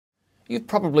You've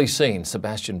probably seen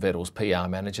Sebastian Vettel's PR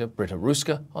manager, Britta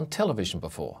Roeske, on television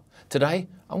before. Today,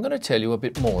 I'm going to tell you a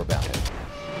bit more about it.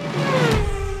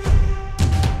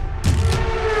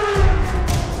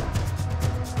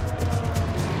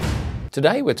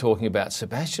 Today, we're talking about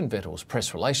Sebastian Vettel's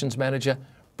press relations manager,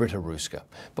 Britta Roeske.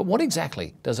 But what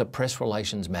exactly does a press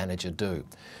relations manager do?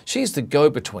 She's the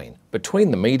go-between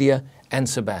between the media and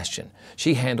Sebastian.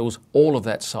 She handles all of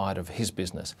that side of his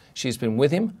business. She's been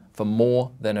with him for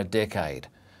more than a decade.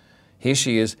 Here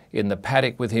she is in the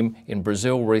paddock with him in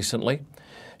Brazil recently.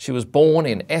 She was born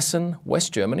in Essen,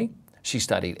 West Germany. She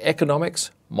studied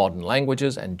economics, modern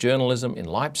languages and journalism in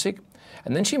Leipzig,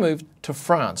 and then she moved to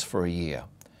France for a year.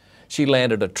 She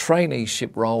landed a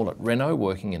traineeship role at Renault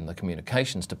working in the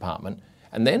communications department,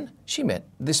 and then she met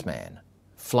this man,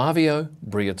 Flavio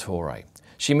Briatore.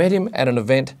 She met him at an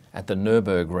event at the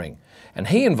Nürburgring, and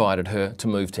he invited her to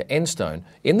move to Enstone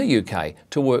in the UK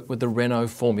to work with the Renault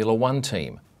Formula One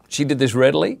team. She did this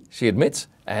readily, she admits,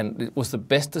 and it was the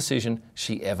best decision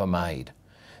she ever made.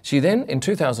 She then, in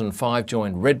 2005,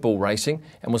 joined Red Bull Racing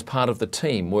and was part of the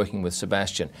team working with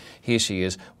Sebastian. Here she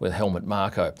is with Helmut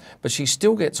Marko. But she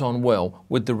still gets on well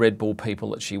with the Red Bull people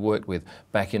that she worked with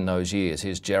back in those years.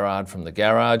 Here's Gerard from the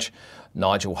garage,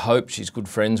 Nigel Hope she's good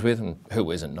friends with, and who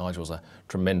isn't? Nigel's a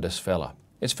tremendous fella.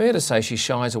 It's fair to say she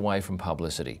shies away from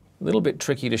publicity. A little bit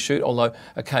tricky to shoot, although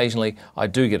occasionally I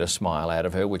do get a smile out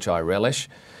of her, which I relish.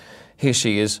 Here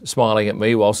she is smiling at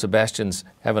me while Sebastian's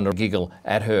having a giggle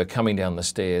at her coming down the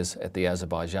stairs at the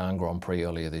Azerbaijan Grand Prix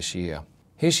earlier this year.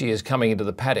 Here she is coming into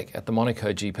the paddock at the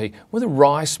Monaco GP with a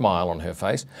wry smile on her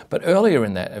face, but earlier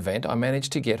in that event I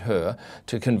managed to get her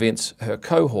to convince her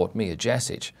cohort Mia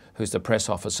Jasic, who's the press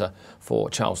officer for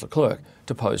Charles Leclerc,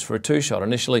 to pose for a two-shot.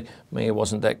 Initially Mia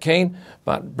wasn't that keen,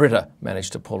 but Britta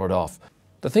managed to pull it off.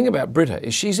 The thing about Britta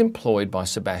is she's employed by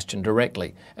Sebastian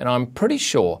directly, and I'm pretty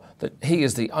sure that he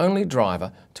is the only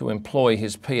driver to employ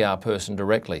his PR person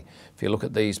directly. If you look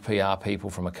at these PR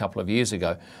people from a couple of years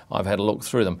ago, I've had a look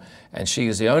through them, and she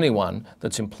is the only one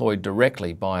that's employed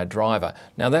directly by a driver.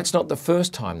 Now that's not the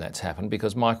first time that's happened,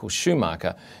 because Michael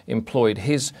Schumacher employed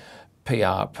his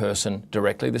PR person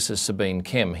directly. This is Sabine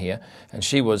Kem here, and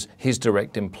she was his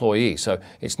direct employee. So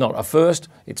it's not a first,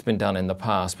 it's been done in the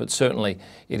past, but certainly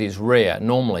it is rare.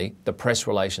 Normally the press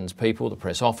relations people, the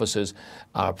press officers,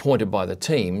 are appointed by the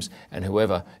teams, and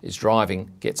whoever is driving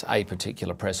gets a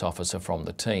particular press officer from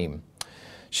the team.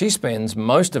 She spends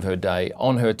most of her day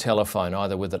on her telephone,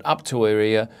 either with it up to her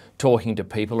ear, talking to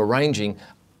people, arranging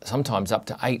sometimes up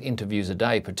to 8 interviews a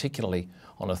day, particularly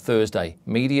on a Thursday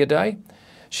media day.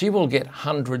 She will get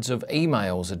hundreds of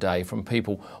emails a day from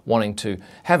people wanting to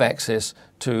have access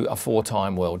to a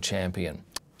 4-time world champion.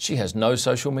 She has no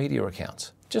social media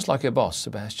accounts, just like her boss,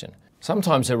 Sebastian.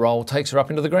 Sometimes her role takes her up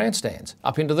into the grandstands,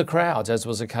 up into the crowds, as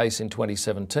was the case in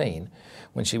 2017.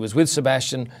 When she was with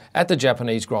Sebastian at the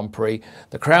Japanese Grand Prix,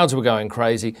 the crowds were going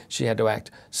crazy. She had to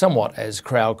act somewhat as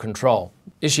crowd control.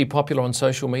 Is she popular on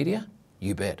social media?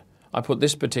 You bet. I put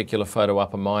this particular photo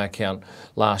up on my account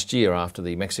last year after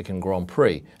the Mexican Grand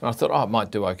Prix, and I thought, oh, it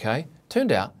might do okay.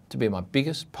 Turned out to be my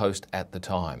biggest post at the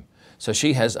time. So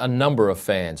she has a number of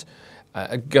fans.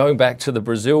 Going back to the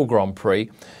Brazil Grand Prix,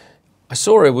 I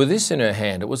saw her with this in her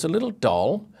hand. It was a little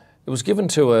doll. It was given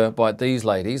to her by these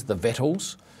ladies, the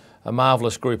Vettels, a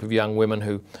marvellous group of young women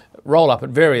who roll up at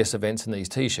various events in these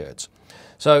t-shirts.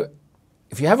 So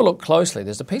if you have a look closely,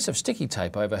 there's a piece of sticky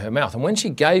tape over her mouth, and when she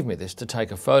gave me this to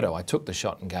take a photo, I took the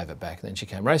shot and gave it back. And then she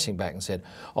came racing back and said,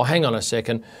 oh, hang on a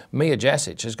second, Mia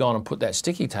Jasic has gone and put that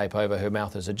sticky tape over her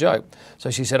mouth as a joke.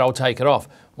 So she said, I'll take it off.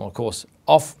 Well, of course,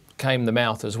 off came the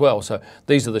mouth as well, so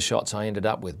these are the shots I ended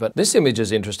up with. But this image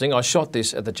is interesting. I shot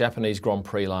this at the Japanese Grand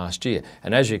Prix last year,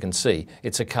 and as you can see,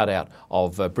 it's a cutout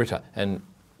of Britta, and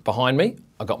behind me,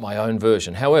 I got my own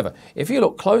version. However, if you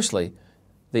look closely,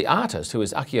 the artist, who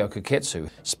is Akio Koketsu,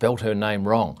 spelt her name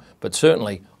wrong, but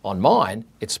certainly on mine,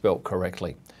 it's spelt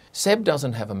correctly. Seb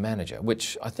doesn't have a manager,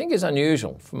 which I think is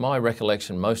unusual. From my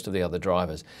recollection, most of the other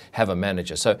drivers have a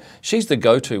manager. So she's the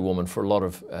go-to woman for a lot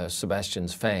of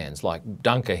Sebastian's fans, like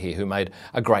Dunker here, who made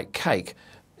a great cake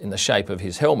in the shape of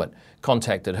his helmet,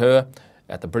 contacted her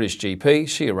at the British GP.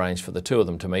 She arranged for the two of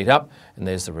them to meet up, and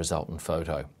there's the resultant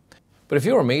photo. But if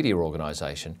you're a media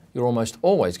organisation, you're almost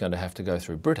always going to have to go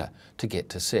through Britta to get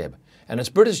to Seb. And it's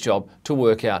Britta's job to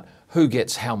work out who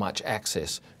gets how much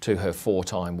access to her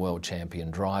 4-time world champion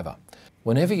driver.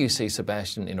 Whenever you see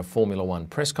Sebastian in a Formula One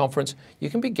press conference, you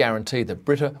can be guaranteed that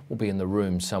Britta will be in the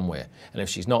room somewhere. And if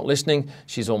she's not listening,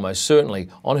 she's almost certainly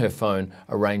on her phone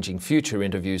arranging future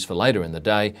interviews for later in the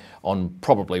day on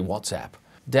probably WhatsApp.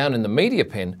 Down in the media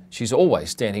pen, she's always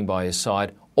standing by his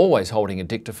side, always holding a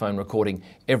dictaphone recording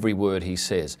every word he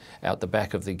says. Out the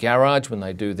back of the garage when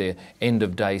they do their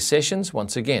end-of-day sessions,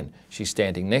 once again, she's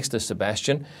standing next to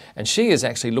Sebastian, and she is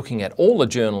actually looking at all the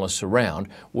journalists around,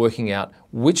 working out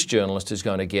which journalist is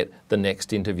going to get the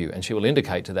next interview, and she will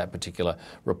indicate to that particular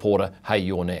reporter, hey,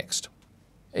 you're next.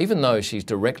 Even though she's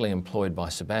directly employed by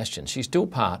Sebastian, she's still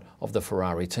part of the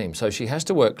Ferrari team, so she has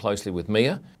to work closely with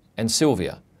Mia and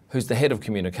Silvia, who's the head of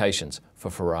communications for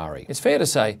Ferrari. It's fair to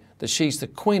say that she's the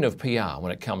queen of PR when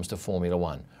it comes to Formula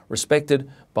One, respected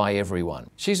by everyone.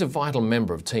 She's a vital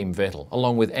member of Team Vettel,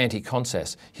 along with Antti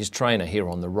Konsas, his trainer here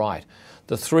on the right.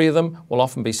 The three of them will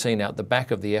often be seen out the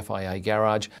back of the FIA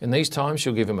garage. In these times,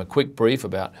 she'll give him a quick brief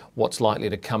about what's likely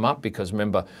to come up, because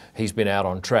remember, he's been out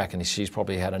on track and she's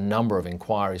probably had a number of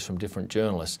inquiries from different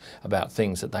journalists about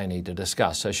things that they need to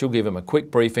discuss. So she'll give him a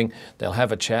quick briefing, they'll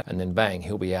have a chat, and then bang,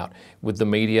 he'll be out with the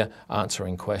media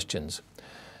answering questions.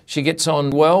 She gets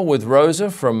on well with Rosa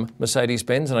from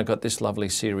Mercedes-Benz, and I got this lovely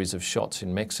series of shots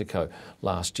in Mexico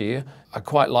last year. I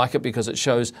quite like it because it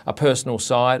shows a personal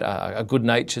side, a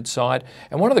good-natured side.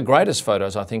 And one of the greatest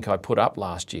photos I think I put up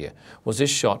last year was this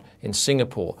shot in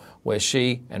Singapore, where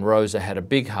she and Rosa had a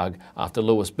big hug after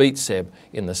Lewis beat Seb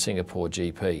in the Singapore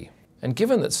GP. And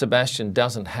given that Sebastian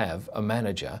doesn't have a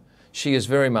manager, she is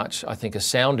very much, I think, a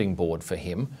sounding board for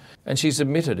him, and she's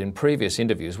admitted in previous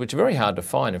interviews, which are very hard to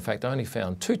find. In fact, I only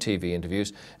found 2 TV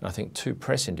interviews and I think 2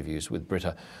 press interviews with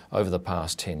Britta over the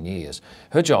past 10 years.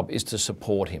 Her job is to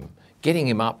support him, getting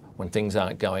him up when things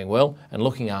aren't going well and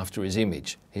looking after his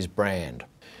image, his brand.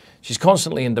 She's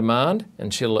constantly in demand,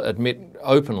 and she'll admit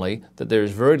openly that there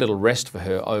is very little rest for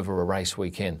her over a race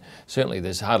weekend. Certainly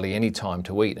there's hardly any time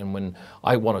to eat, and when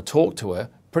I want to talk to her,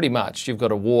 pretty much you've got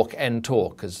to walk and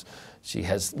talk, because she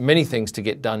has many things to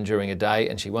get done during a day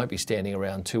and she won't be standing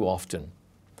around too often.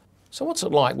 So what's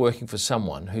it like working for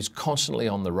someone who's constantly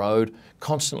on the road,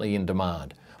 constantly in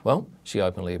demand? Well, she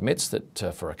openly admits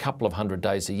that for a couple of 100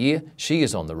 days a year, she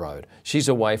is on the road. She's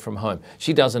away from home.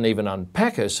 She doesn't even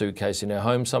unpack her suitcase in her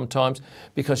home sometimes,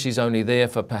 because she's only there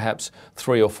for perhaps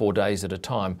 3 or 4 days at a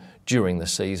time during the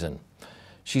season.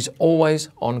 She's always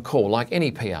on call, like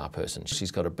any PR person.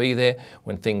 She's got to be there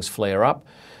when things flare up.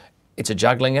 It's a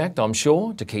juggling act, I'm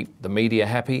sure, to keep the media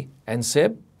happy and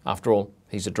Seb. After all,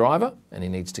 he's a driver and he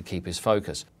needs to keep his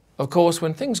focus. Of course,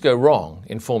 when things go wrong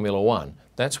in Formula One,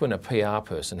 that's when a PR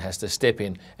person has to step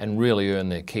in and really earn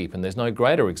their keep. And there's no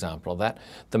greater example of that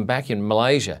than back in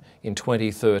Malaysia in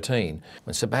 2013,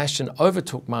 when Sebastian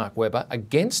overtook Mark Webber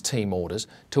against team orders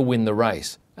to win the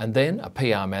race. And then a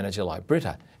PR manager like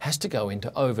Britta has to go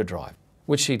into overdrive,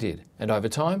 which she did. And over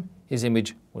time, his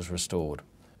image was restored.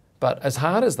 But as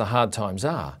hard as the hard times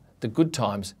are, the good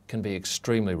times can be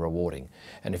extremely rewarding.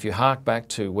 And if you hark back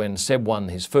to when Seb won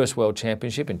his first World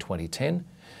Championship in 2010,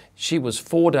 she was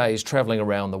 4 days travelling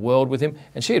around the world with him,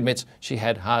 and she admits she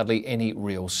had hardly any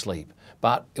real sleep.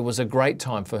 But it was a great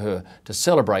time for her to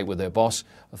celebrate with her boss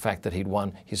the fact that he'd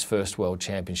won his first World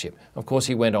Championship. Of course,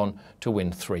 he went on to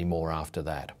win 3 more after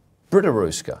that. Britta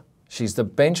Roeske, she's the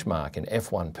benchmark in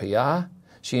F1 PR.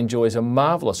 She enjoys a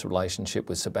marvellous relationship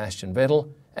with Sebastian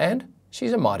Vettel, and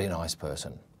she's a mighty nice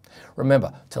person.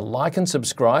 Remember to like and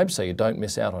subscribe so you don't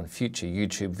miss out on future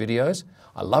YouTube videos.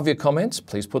 I love your comments,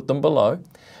 please put them below.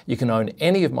 You can own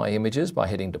any of my images by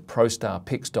heading to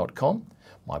prostarpics.com,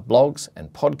 my blogs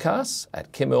and podcasts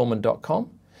at kimillman.com,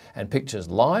 and pictures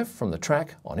live from the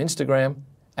track on Instagram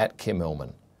at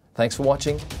kimillman. Thanks for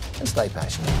watching and stay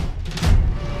passionate.